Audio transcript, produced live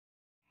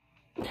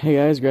Hey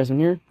guys, Grassham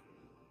here.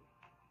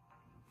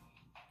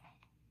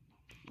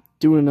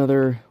 Doing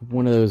another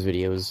one of those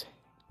videos.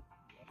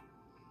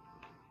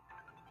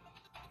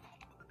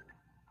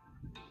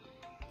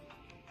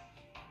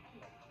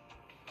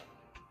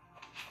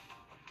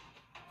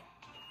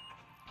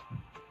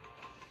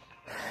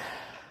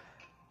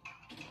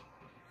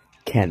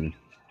 Ken.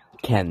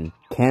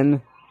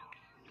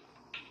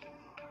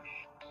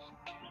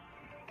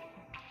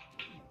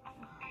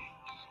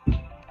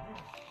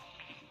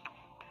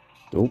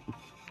 Oh.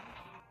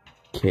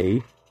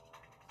 Okay.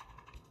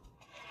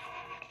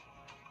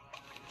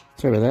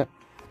 Sorry about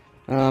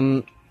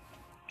that.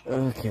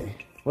 Okay.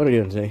 What are we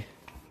doing today?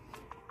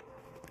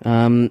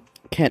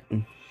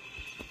 Ken.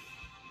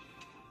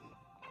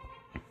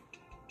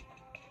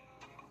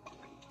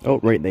 Oh,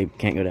 right, they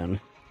can't go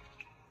down.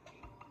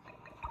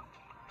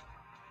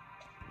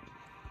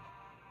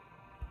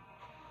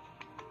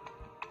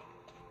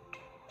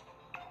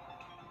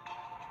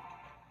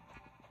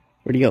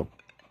 Where'd he go?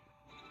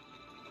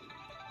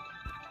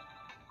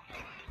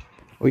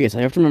 Oh yes,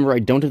 I have to remember I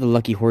don't have the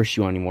lucky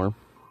horseshoe anymore.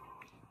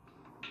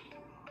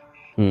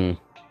 I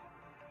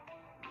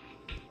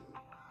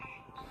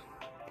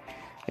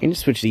can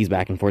just switch these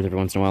back and forth every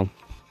once in a while.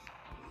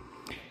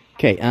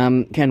 Okay,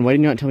 Ken, why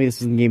did you not tell me this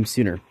was in the game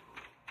sooner?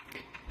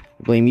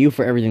 I blame you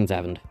for everything that's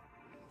happened.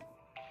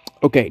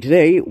 Okay,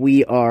 today what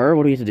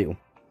do we have to do?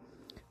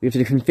 We have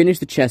to finish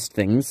the chest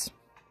things.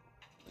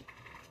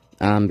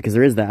 Because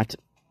there is that.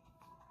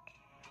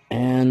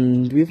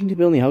 And do we have to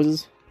build any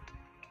houses?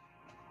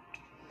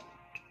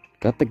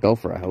 Got the go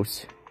for a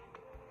house.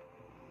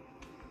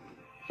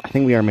 I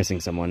think we are missing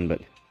someone,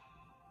 but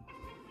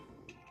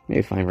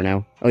maybe fine for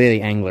now. Oh yeah,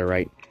 the angler,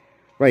 right.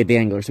 Right, the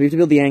angler. So we have to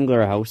build the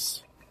angler a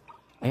house.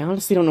 I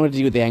honestly don't know what to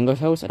do with the angler's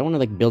house. I don't want to,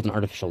 like, build an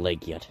artificial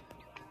lake yet.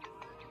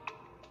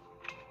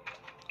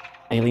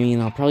 I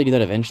mean, I'll probably do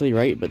that eventually,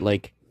 right? But,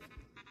 like...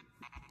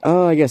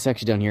 Oh, I guess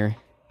actually down here.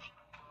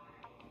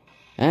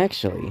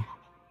 Actually.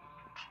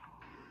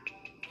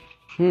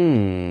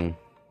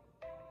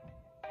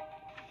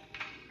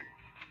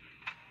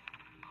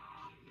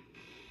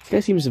 This guy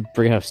seems to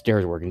forget how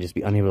stairs work and just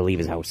be unable to leave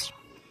his house.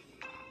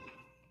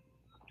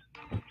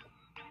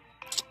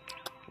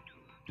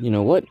 You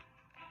know what?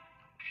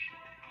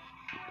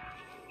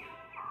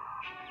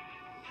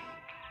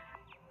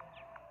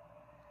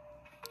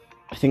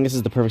 I think this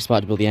is the perfect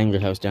spot to build the angler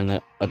house down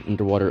that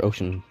underwater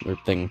ocean or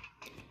thing.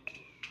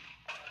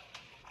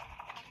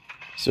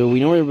 So we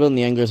know where we're building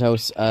the angler's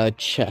house.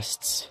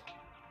 Chests.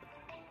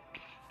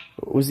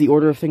 What was the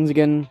order of things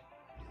again?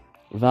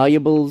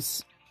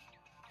 Valuables,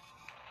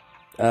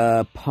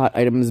 pot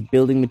items,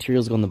 building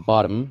materials go on the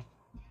bottom.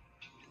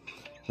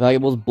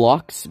 Valuables,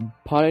 blocks,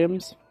 pot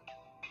items?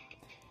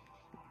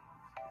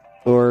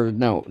 Or,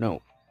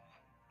 no.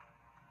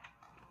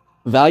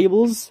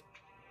 Valuables,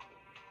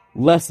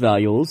 less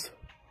valuables,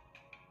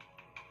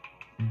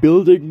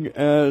 building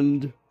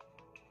and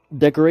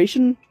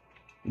decoration?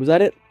 Was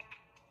that it?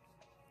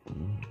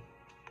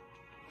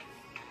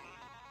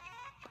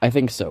 I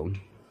think so.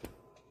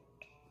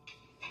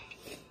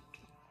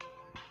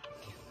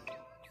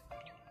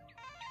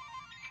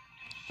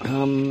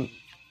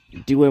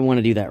 Do I want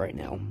to do that right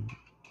now?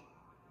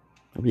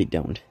 I really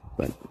don't,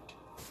 but...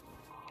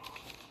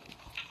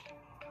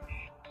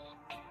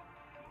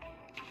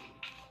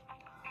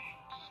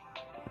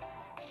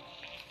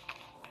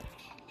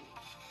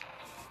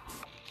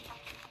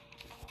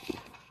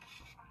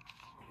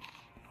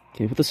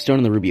 Okay, put the stone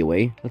and the ruby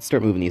away. Let's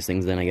start moving these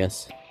things then, I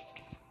guess.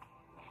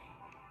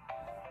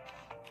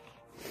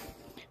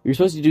 We were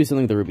supposed to do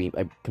something with the ruby.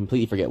 I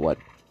completely forget what.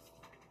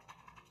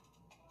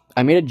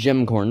 I made a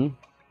gem corn.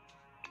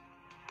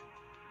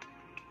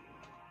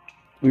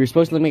 We were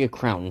supposed to make a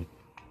crown.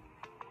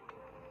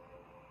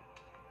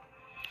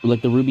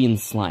 Like the ruby and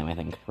slime, I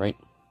think, right?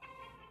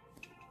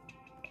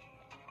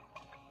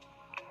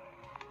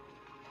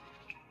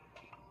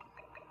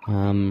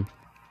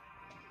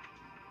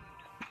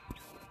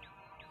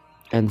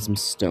 And some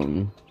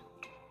stone.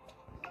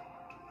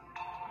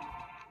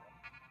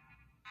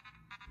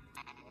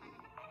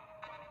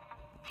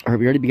 Alright,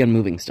 we already begun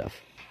moving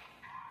stuff.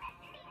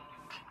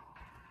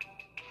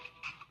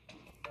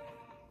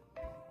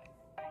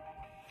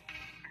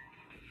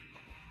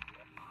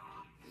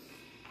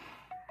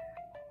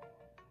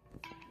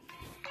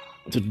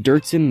 So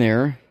dirt's in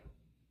there.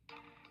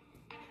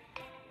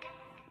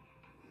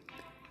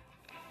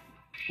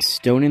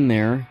 Stone in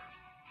there.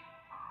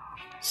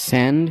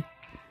 Sand.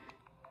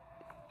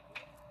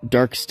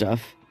 Dark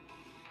stuff.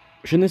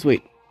 Shouldn't this...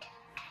 Wait.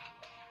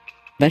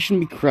 That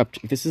shouldn't be corrupt.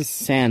 If this is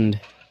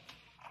sand...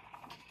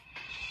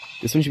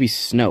 This one should be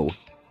snow.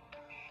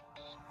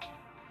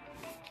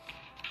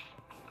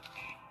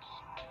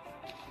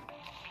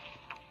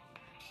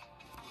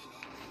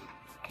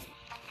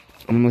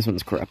 And this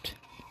one's corrupt.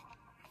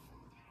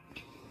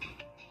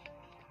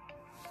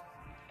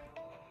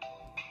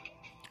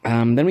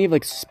 Then we have,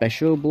 like,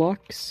 special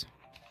blocks.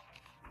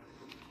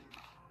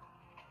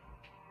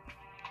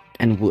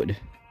 And wood.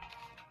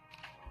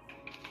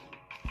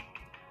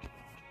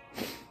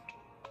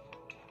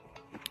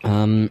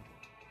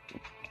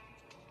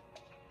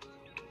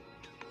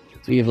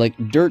 So you have,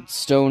 like, dirt,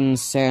 stone,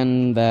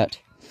 sand, that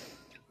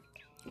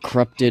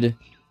corrupted.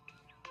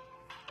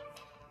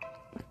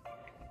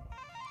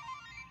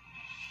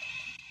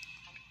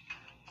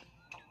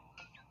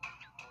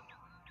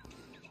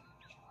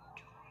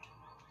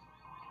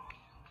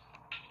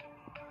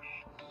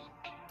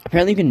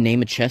 Apparently you can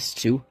name a chest,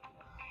 too.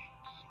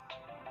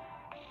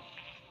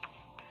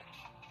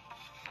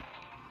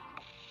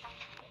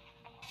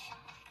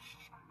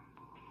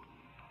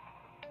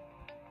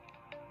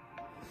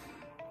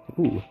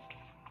 Ooh.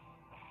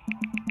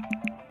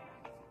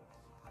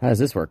 How does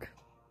this work?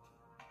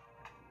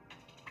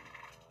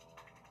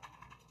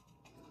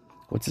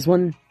 What's this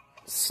one?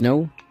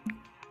 Snow?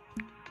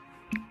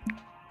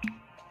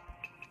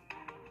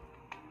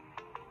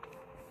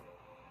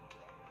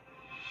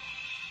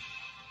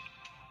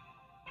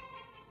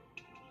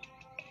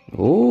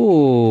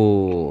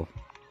 Oh.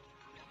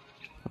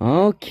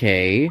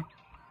 Okay.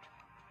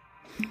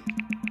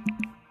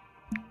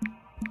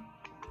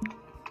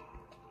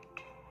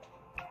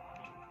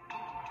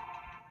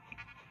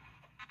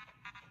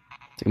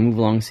 It's like a move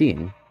along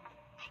scene.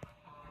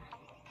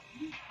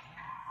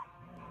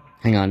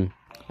 Hang on.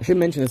 I should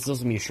mention this is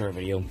also going to be a short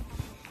video.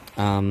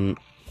 I don't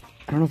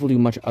know if we'll do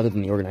much other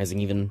than the organizing,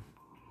 even.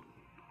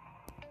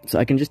 So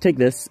I can just take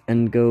this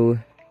and go...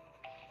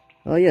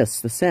 Oh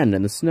yes, the sand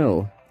and the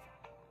snow.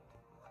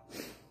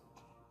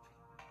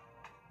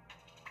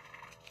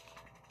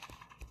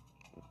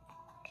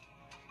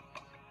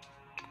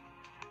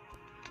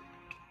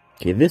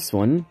 Okay, this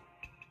one.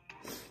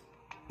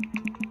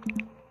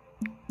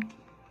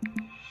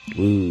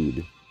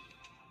 Wood.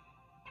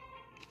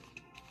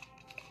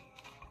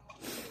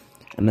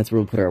 And that's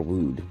where we'll put our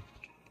wood.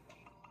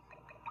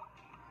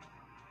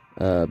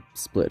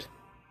 Split.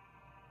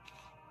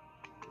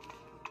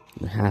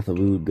 And half of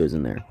wood goes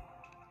in there.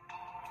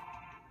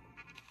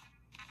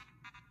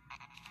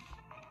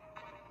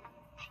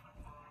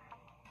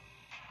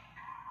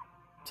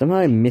 Somehow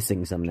I'm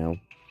missing some now.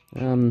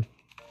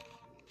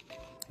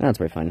 That's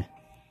very fine.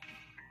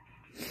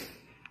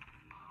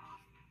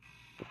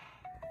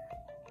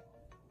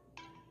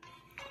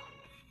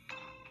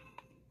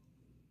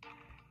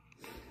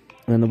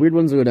 And then the weird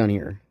ones will go down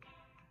here.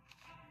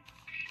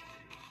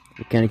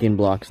 The candy cane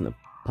blocks and the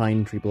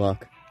pine tree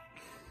block.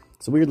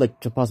 So weird, like,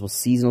 possible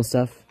seasonal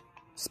stuff.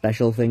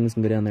 Special things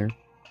can go down there.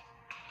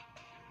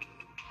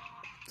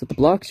 So the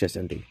block's just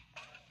empty.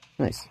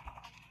 Nice.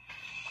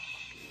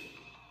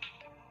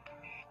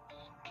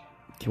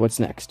 Okay, what's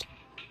next?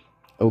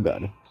 Oh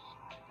god.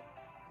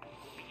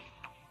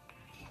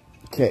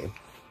 Okay.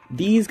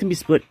 These can be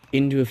split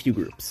into a few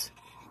groups.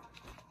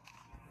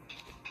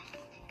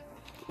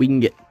 We can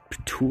get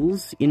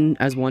tools in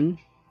as one.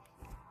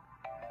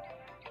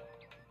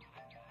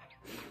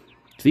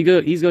 So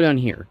these go down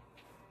here.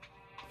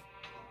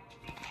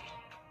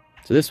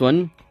 So this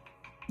one,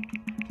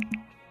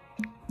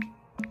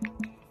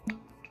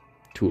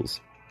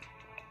 tools.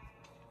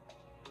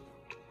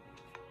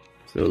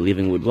 So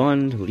leaving wood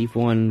wand, leaf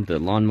wand, the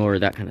lawnmower,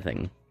 that kind of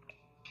thing.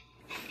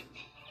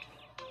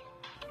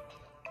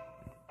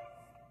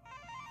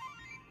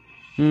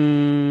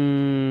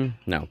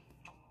 No.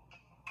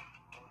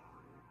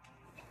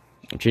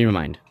 I've changed my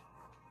mind.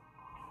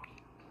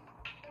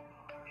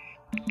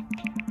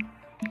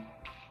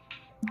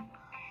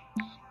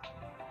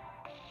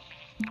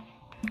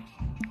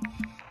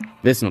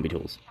 This one will be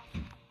tools.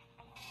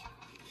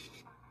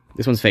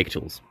 This one's fake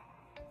tools.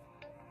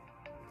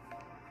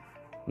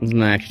 This is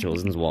not actually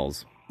tools, this is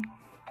walls.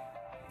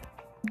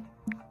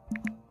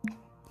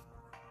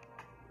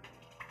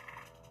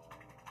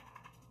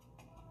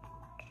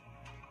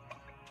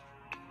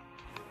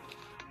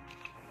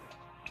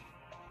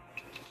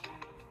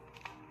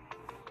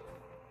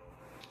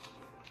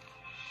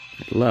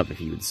 I'd love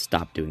if you would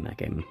stop doing that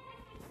game.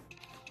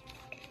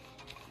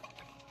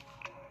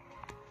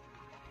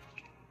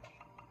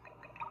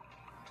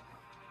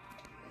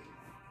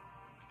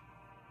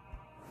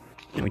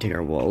 Now we take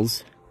our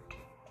walls.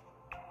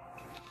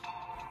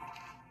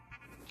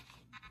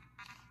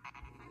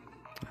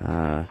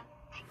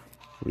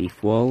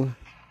 Leaf wall.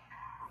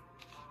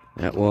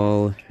 That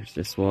wall. There's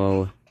this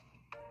wall.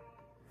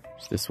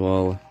 There's this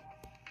wall.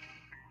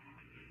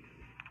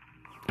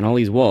 And all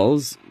these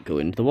walls go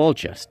into the wall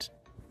chest.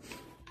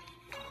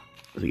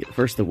 So we get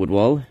first the wood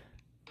wall,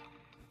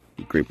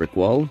 the grey brick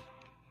wall,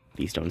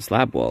 the stone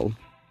slab wall,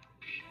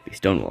 the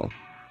stone wall.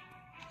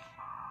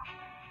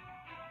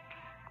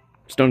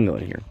 Stone go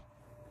in here.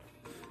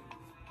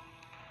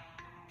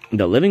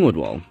 The living wood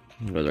wall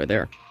goes right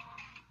there.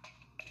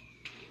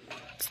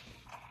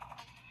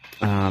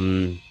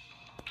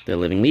 The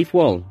living leaf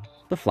wall,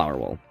 the flower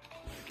wall.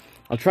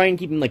 I'll try and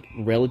keep them like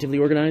relatively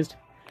organized.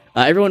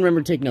 Everyone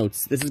remember to take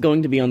notes. This is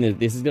going to be on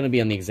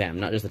the exam,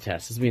 not just the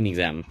test. This will be on the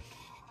exam.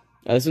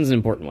 This one's an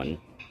important one.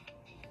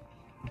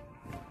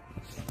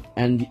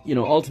 And, you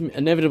know,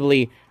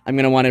 inevitably, I'm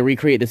going to want to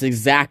recreate this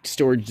exact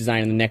storage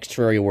design in the next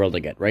Terraria world I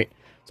get, right?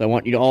 So I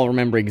want you to all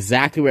remember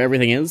exactly where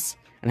everything is,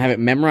 and have it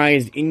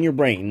memorized in your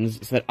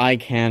brains, so that I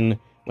can,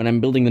 when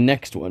I'm building the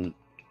next one,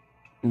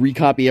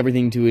 recopy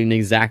everything to an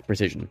exact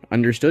precision.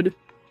 Understood?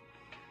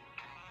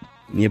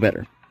 You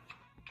better.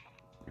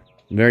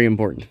 Very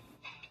important.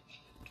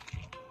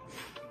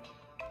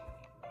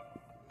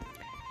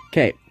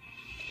 Okay.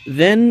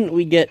 Then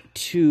we get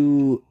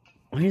to...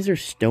 Why is there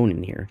stone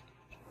in here?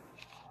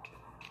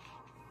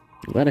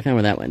 I'm glad I found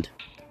where that went.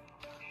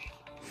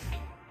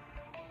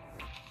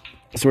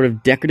 Sort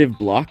of decorative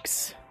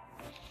blocks.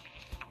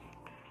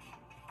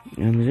 Is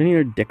there any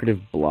other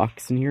decorative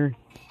blocks in here?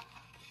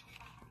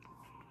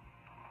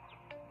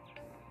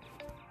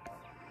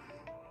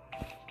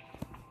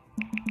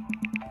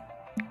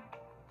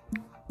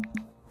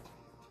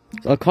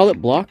 So I'll call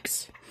it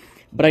blocks,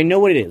 but I know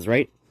what it is,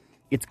 right?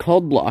 It's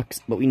called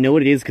blocks, but we know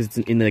what it is because it's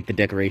in like the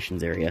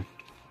decorations area.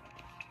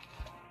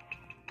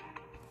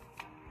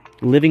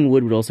 Living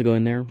wood would also go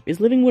in there. Is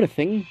living wood a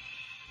thing?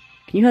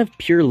 Can you have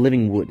pure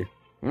living wood? I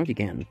don't know if you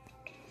can.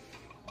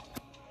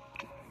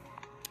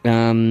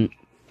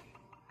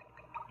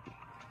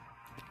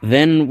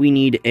 Then we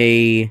need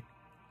a...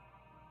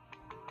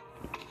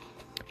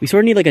 We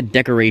sort of need like a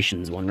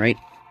decorations one, right?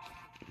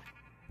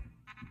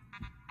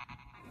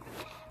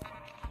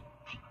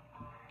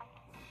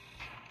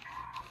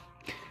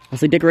 I'll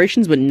say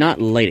decorations, but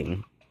not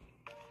lighting.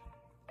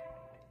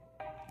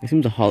 I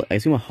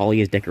assume a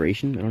holly is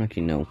decoration? I don't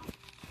actually know.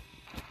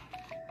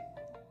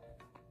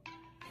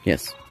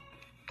 Yes.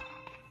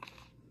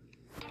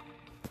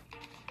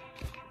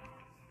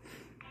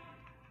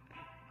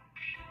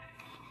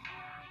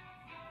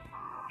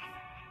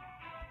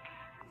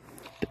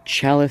 The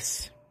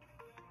chalice.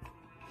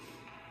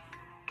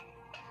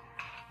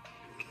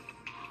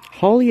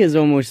 Holly is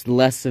almost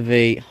less of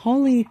a...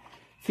 Holly...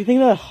 See, the thing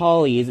about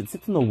holly is it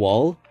sits on the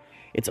wall.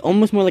 It's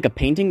almost more like a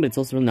painting, but it's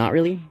also not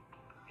really.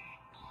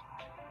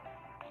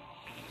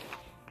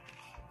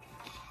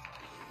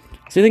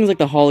 So things like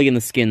the holly and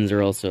the skins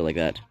are also like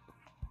that.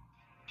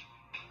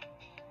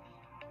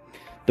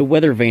 The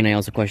weather vane I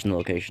also question the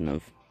location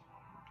of.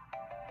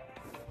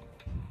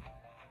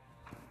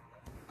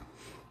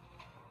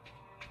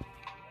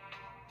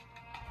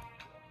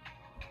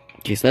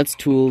 Okay, so that's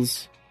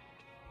tools.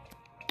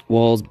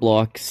 Walls,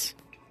 blocks.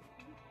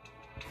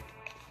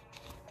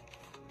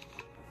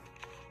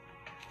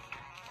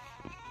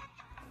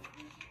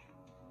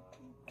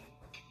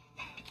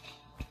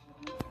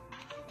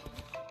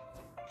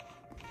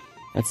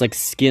 That's like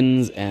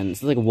skins and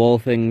it's like wall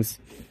things.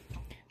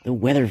 The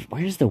weather...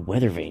 Where does the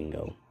weather vane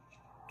go?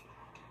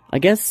 I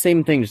guess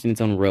same thing, just in its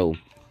own row.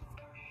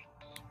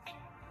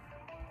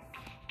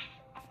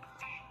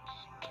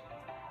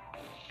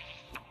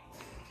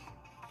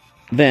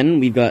 Then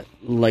we've got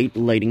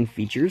lighting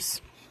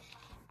features.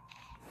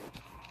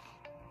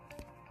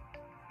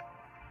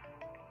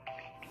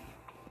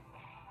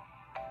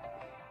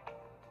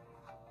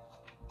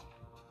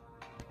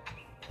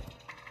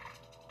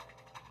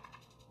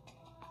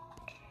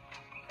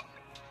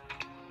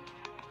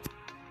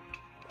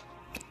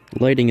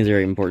 Lighting is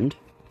very important.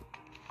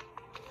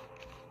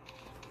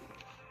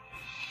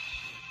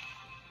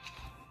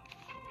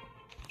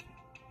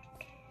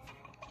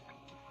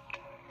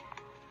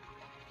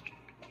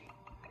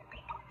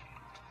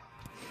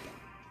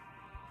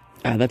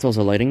 That's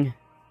also lighting.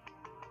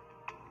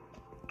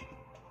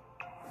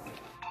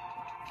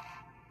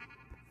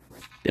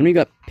 Then we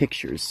got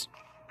pictures.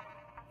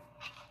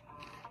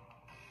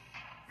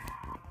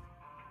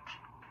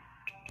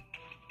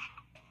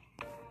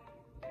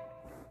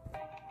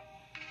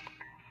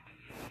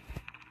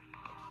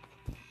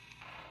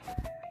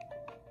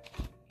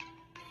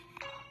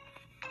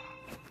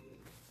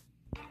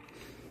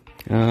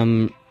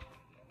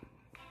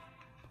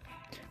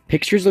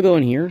 Pictures will go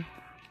in here.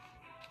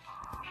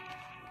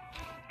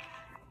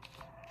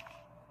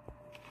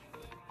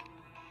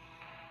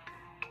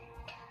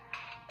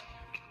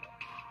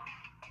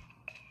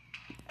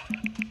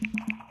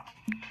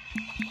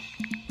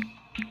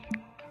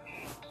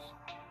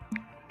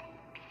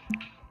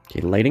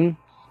 Okay, lighting.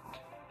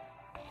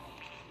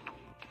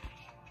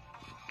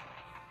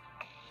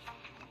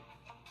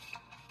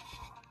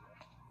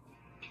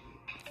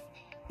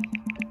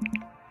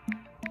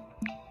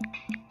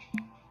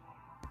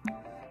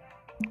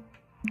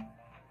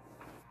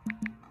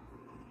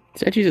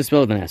 Statues is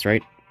spelled with an S,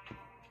 right?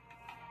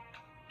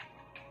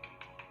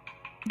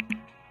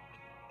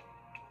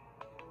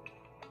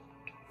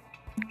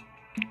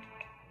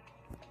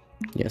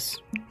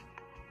 Yes.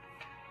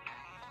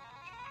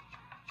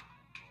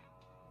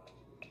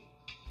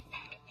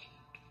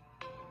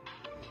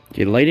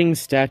 Okay, lighting,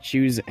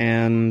 statues,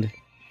 and...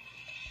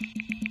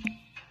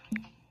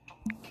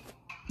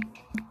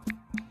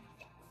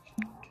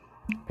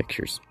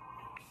 pictures.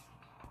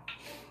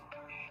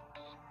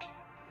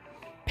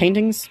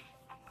 Paintings?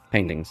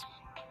 Paintings.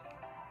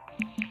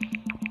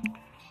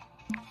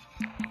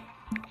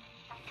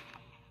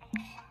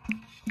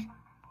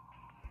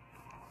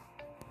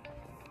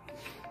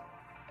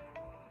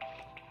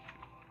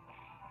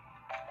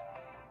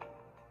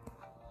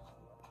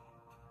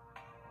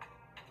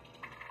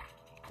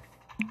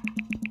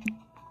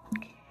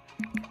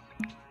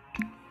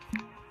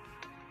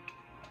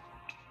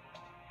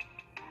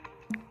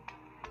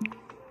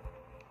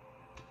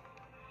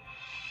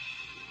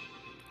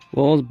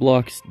 Walls,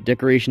 blocks,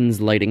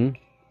 decorations, lighting.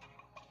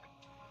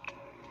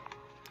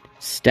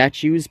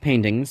 Statues,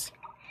 paintings.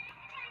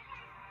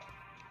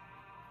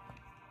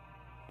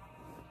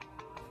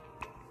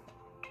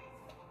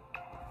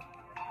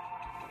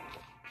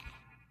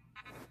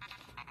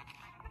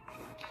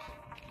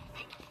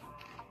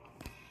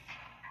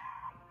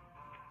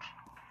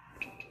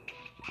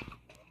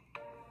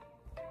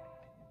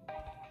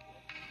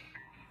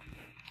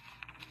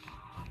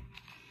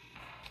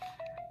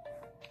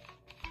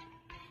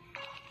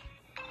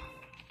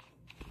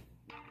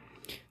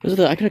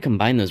 I could have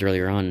combined those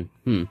earlier on.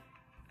 Now,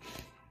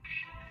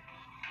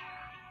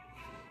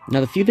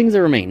 the few things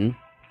that remain,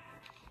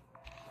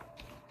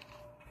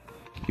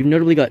 you've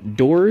notably got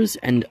doors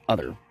and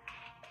other.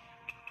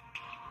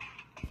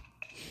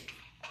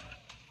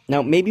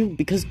 Now, maybe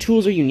because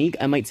tools are unique,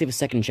 I might save a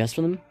second chest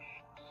for them.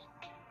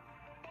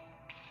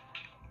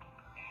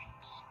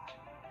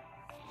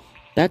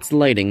 That's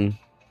lighting.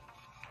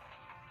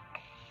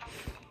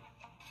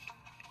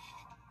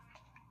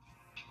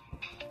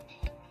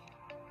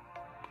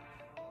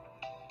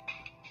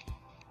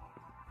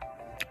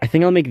 I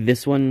think I'll make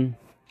this one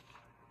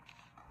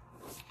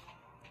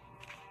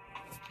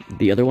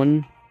the other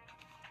one.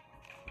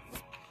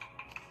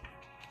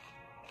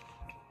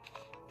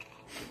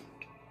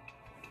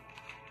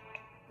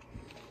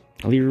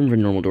 I'll leave room for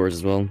normal doors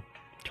as well.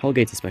 Tall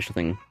gate's a special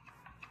thing.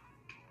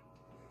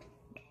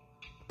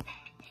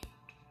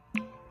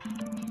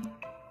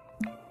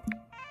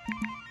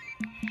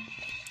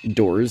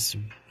 Doors.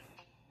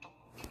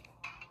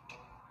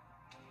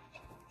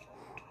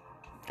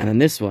 And then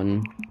this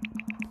one.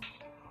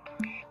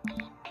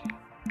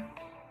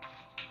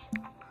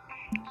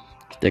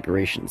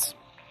 Decorations.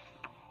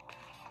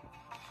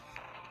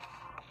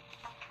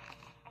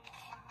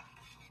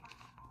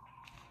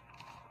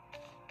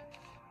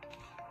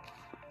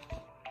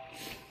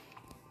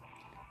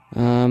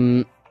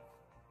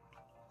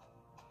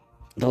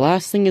 The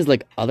last thing is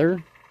like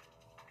other.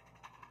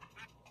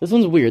 This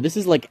one's weird. This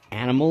is like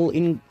animal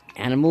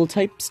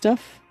type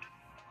stuff.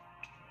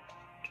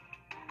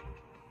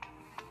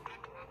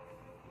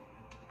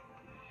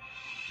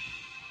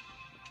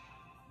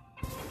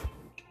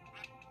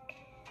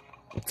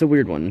 It's a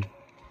weird one.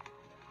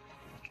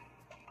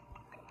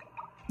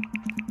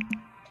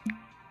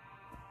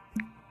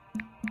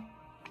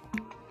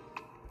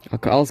 I'll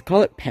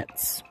call it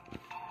pets.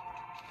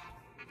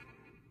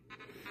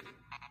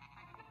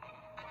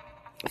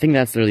 I think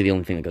that's literally the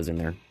only thing that goes in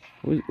there.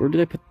 Where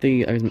did I put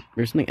the...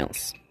 there's something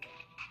else.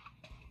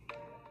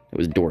 It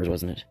was doors,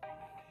 wasn't it?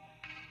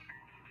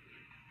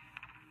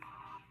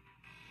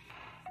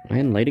 Am I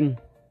in lighting?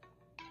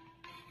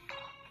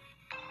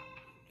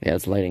 Yeah,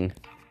 it's lighting.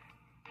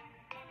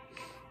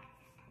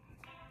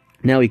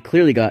 Now we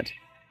clearly got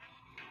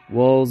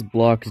walls,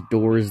 blocks,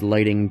 doors,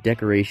 lighting,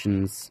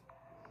 decorations,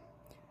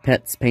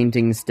 pets,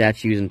 paintings,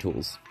 statues, and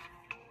tools.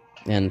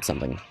 And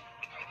something.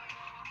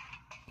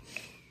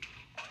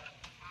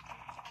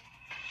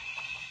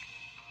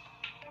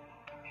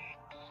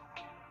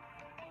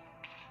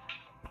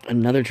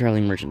 Another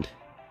traveling merchant.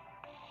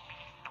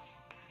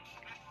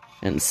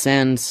 And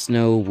sand,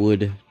 snow,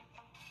 wood.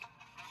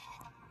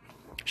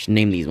 I should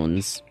name these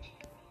ones.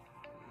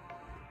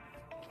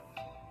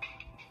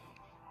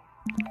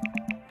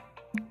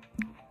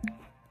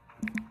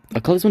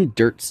 I'll call this one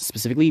dirts,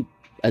 specifically,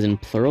 as in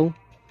plural.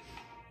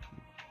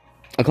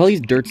 I'll call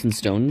these dirts and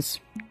stones.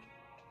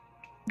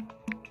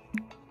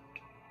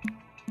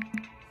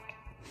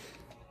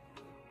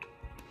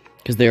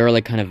 Because they are,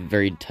 like, kind of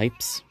varied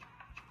types.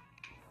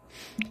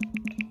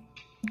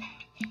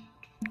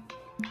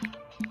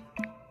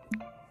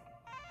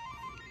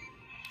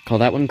 Call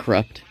that one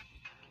corrupt.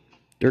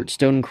 Dirt,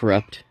 stone,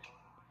 corrupt.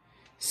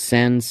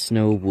 Sand,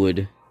 snow,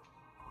 wood.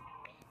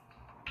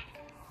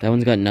 That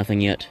one's got nothing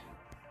yet.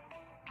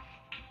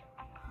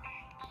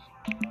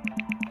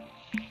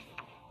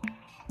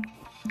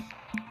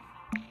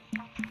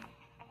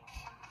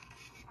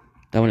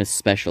 That one is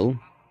special.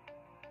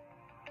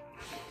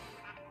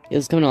 Yeah,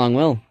 it's coming along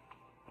well.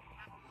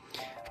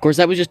 Of course,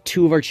 that was just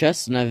 2 of our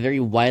chests, and I've very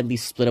widely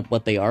split up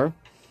what they are.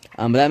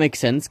 But that makes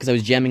sense, because I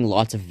was jamming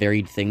lots of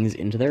varied things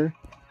into there.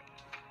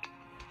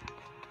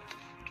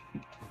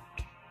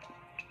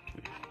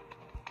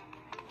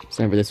 It's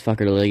time for this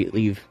fucker to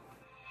leave.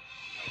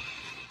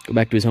 Go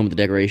back to his home with the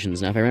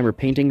decorations. Now, if I remember,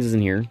 paintings is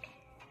in here.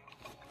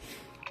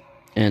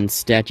 And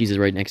statues is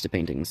right next to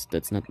paintings.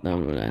 That's not what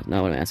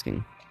I'm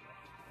asking.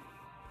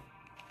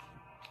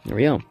 There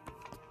we go.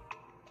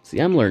 See,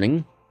 I'm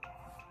learning.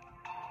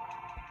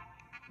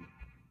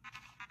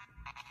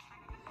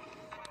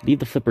 Leave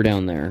the flipper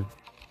down there.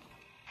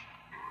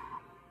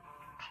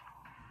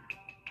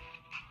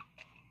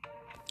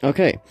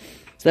 Okay,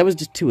 so that was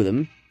just 2 of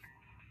them.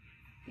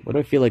 What do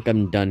I feel like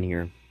I'm done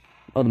here?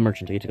 Oh, the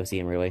merchant. I get to go see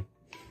him right away.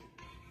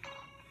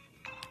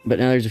 But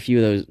now there's a few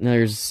of those. Now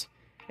there's...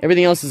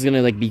 Everything else is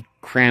gonna, like, be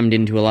crammed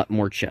into a lot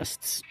more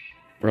chests.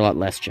 Or a lot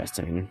less chests,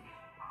 I mean.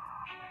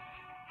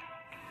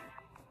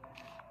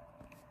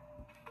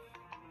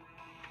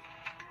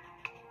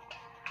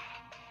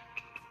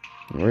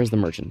 Where's the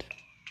merchant?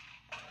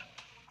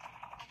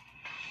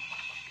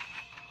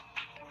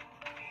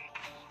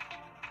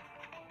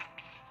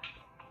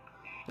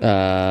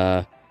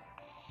 Oh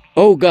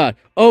god.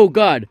 Oh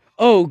god.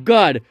 Oh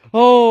god.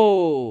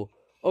 Oh.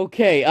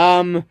 Okay,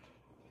 oh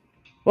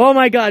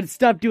my god,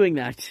 stop doing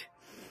that.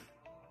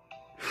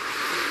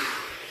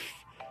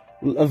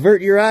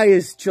 Avert your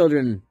eyes,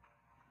 children.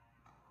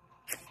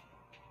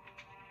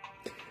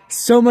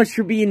 So much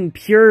for being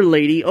pure,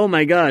 lady. Oh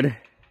my god.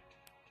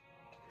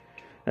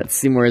 That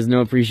Seymour has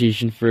no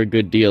appreciation for a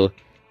good deal.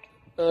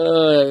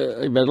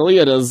 I bet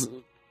Aaliyah does.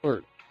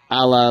 Or,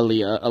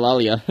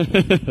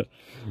 Alalia.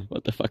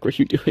 What the fuck were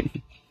you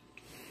doing?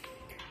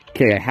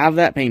 Okay, I have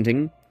that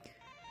painting.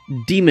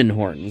 Demon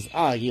horns.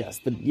 Ah, yes.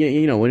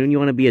 You know, when you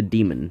want to be a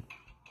demon.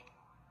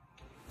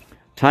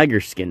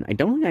 Tiger skin. I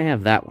don't think I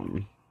have that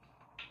one.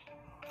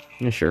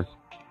 Yeah, sure.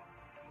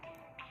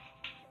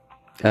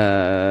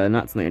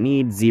 Not something I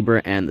need.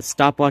 Zebra and the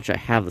stopwatch. I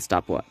have the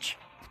stopwatch.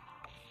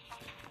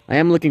 I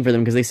am looking for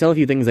them because they sell a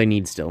few things I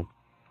need still.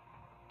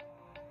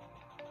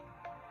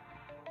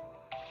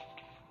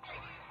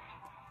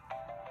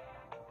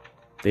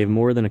 They have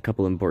more than a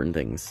couple important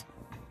things.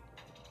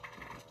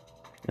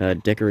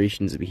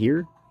 Decorations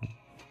here.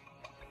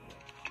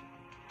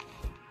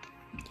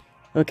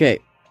 Okay.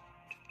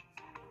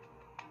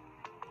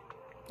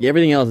 Yeah,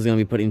 everything else is going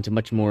to be put into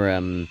much more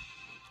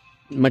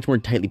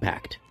tightly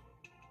packed.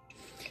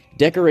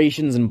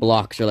 Decorations and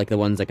blocks are like the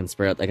ones I can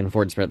spread out. I can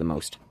afford to spread out the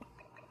most.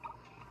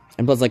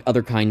 And plus, like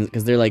other kinds,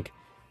 because they're like,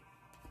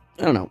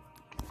 I don't know,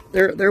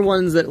 they're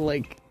ones that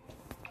like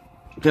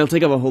they'll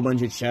take up a whole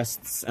bunch of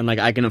chests, and like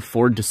I can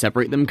afford to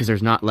separate them because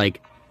there's not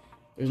like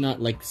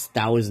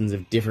thousands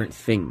of different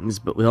things,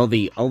 but with all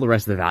the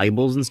rest of the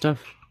valuables and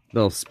stuff,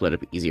 they'll split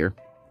up easier.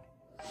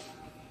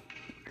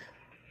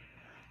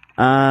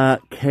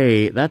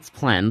 Okay, that's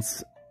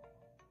plants.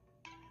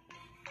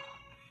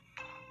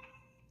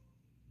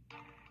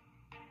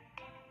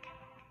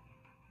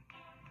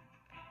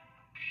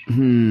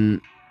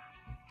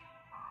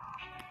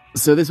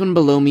 So this one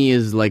below me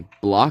is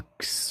like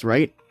blocks,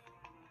 right?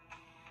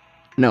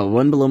 No,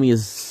 one below me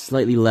is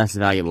slightly less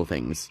valuable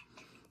things.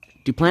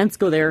 Do plants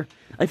go there?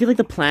 I feel like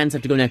the plants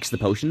have to go next to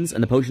the potions,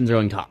 and the potions are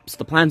going top. So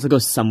the plants will go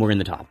somewhere in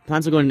the top.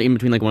 Plants will go in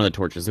between like one of the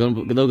torches. They'll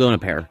go in a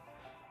pair.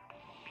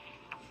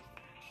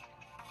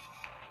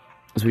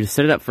 So we just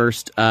set it up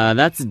first.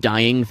 That's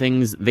dying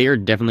things. They are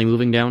definitely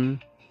moving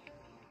down.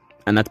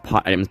 And that's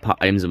pot items. Pot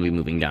items will be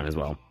moving down as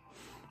well.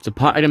 So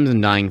pot items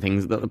and dying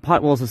things. The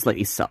pot will also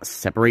slightly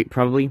separate,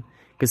 probably.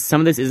 Because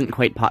some of this isn't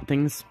quite pot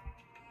things.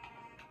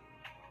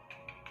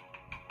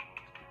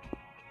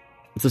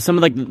 So some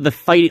of like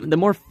the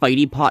more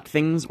fighty pot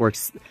things, or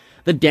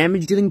the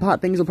damage-dealing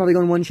pot things will probably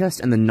go in one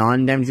chest, and the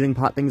non-damage-dealing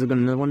pot things will go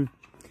in another one.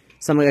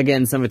 Some of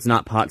it's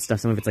not pot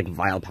stuff. Some of it's like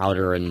vial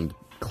powder and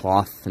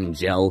cloth and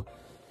gel.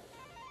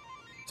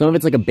 Some of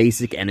it's like a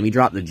basic enemy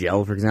drop, the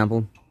gel, for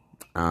example.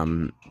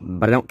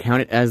 But I don't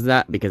count it as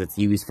that because it's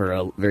used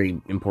for very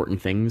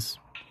important things.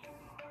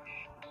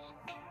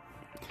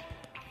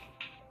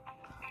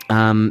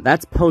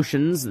 That's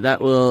potions.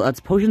 That's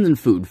potions and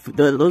food.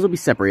 Those will be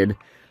separated.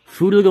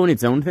 Food will go in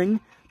its own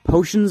thing.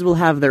 Potions will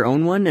have their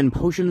own one, and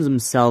potions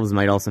themselves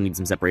might also need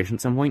some separation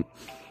at some point.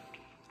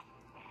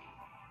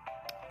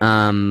 But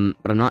I'm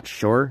not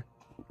sure.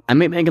 I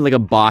might make it like a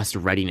boss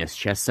readiness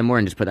chest somewhere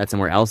and just put that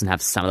somewhere else and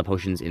have some of the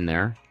potions in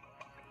there.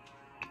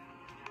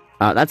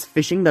 That's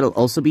fishing. That'll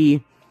also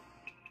be...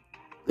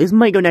 This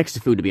might go next to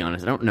food, to be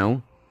honest. I don't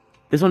know.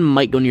 This one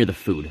might go near the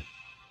food.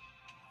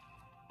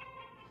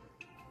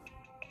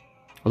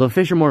 Although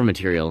fish are more of a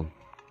material.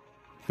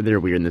 They're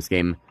weird in this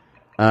game.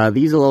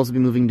 These will also be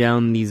moving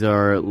down. These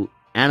are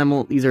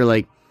These are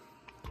like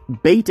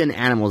bait and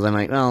animals. I'm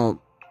like,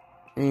 well,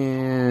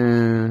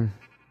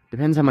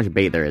 depends how much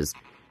bait there is.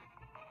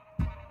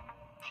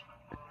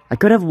 I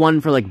could have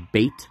one for like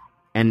bait,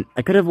 and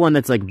I could have one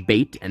that's like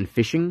bait and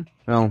fishing.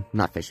 Well,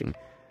 not fishing,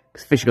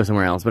 because fish go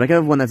somewhere else. But I could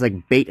have one that's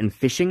like bait and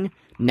fishing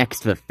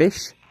next to the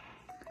fish,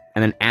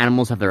 and then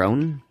animals have their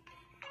own.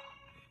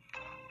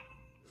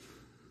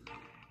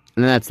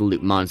 And then that's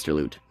loot, monster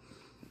loot.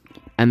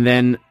 And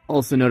then,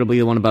 also notably,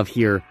 the one above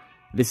here,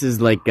 this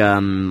is like,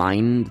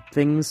 mined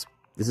things.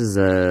 This is,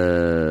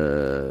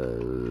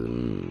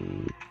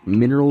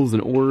 minerals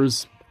and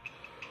ores.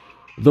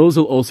 Those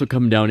will also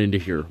come down into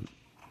here.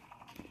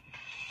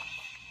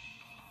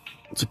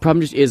 So the problem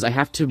just is, I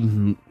have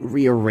to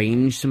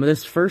rearrange some of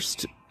this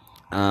first,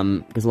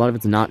 because a lot of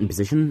it's not in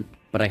position,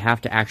 but I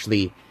have to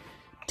actually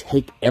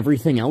take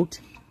everything out,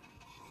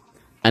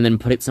 and then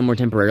put it somewhere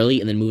temporarily,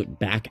 and then move it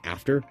back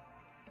after.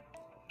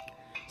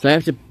 So I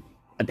have to,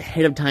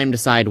 ahead of time,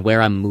 decide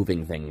where I'm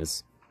moving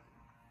things.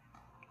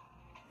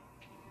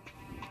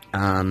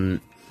 I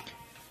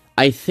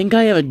think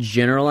I have a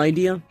general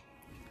idea.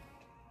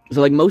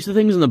 So, like, most of the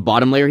things on the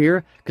bottom layer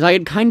here, because I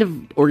had kind of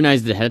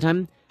organized it ahead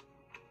of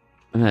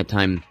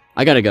time.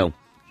 I gotta go.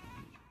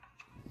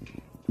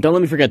 Don't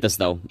let me forget this,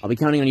 though. I'll be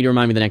counting on you to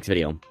remind me the next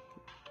video.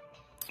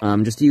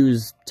 Just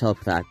use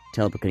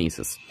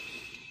telekinesis.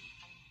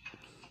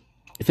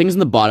 Things on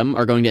the bottom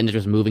are going to end up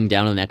just moving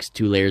down to the next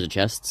 2 layers of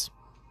chests.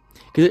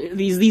 Because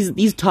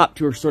these top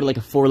 2 are sort of like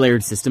a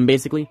 4-layered system,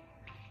 basically.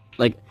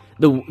 Like,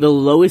 the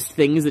lowest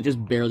things that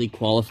just barely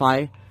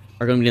qualify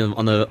are going to be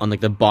on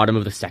like the bottom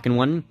of the second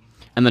one,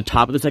 and the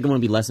top of the second one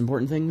will be less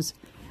important things,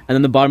 and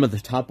then the bottom of the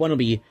top one will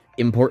be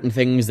important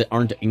things that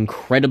aren't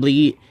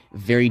incredibly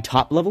very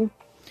top level,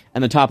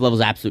 and the top level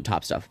is absolute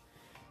top stuff.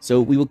 So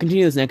we will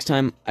continue this next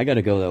time. I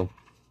gotta go though.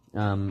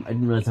 I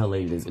didn't realize how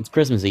late it is. It's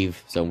Christmas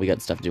Eve, so we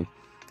got stuff to do.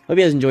 Hope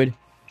you guys enjoyed.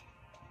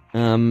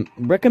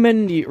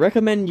 Recommend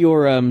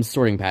your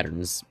sorting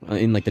patterns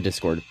in like the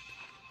Discord.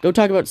 Go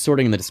talk about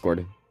sorting in the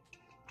Discord.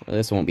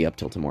 This won't be up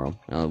till tomorrow.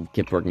 I'll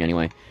keep working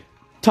anyway.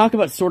 Talk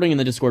about sorting in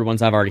the Discord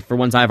once I've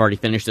already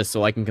finished this,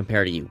 so I can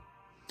compare to you.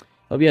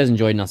 Hope you guys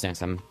enjoyed, and I'll see you next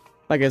time.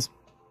 Bye, guys.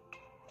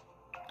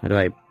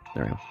 There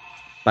we go.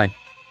 Bye.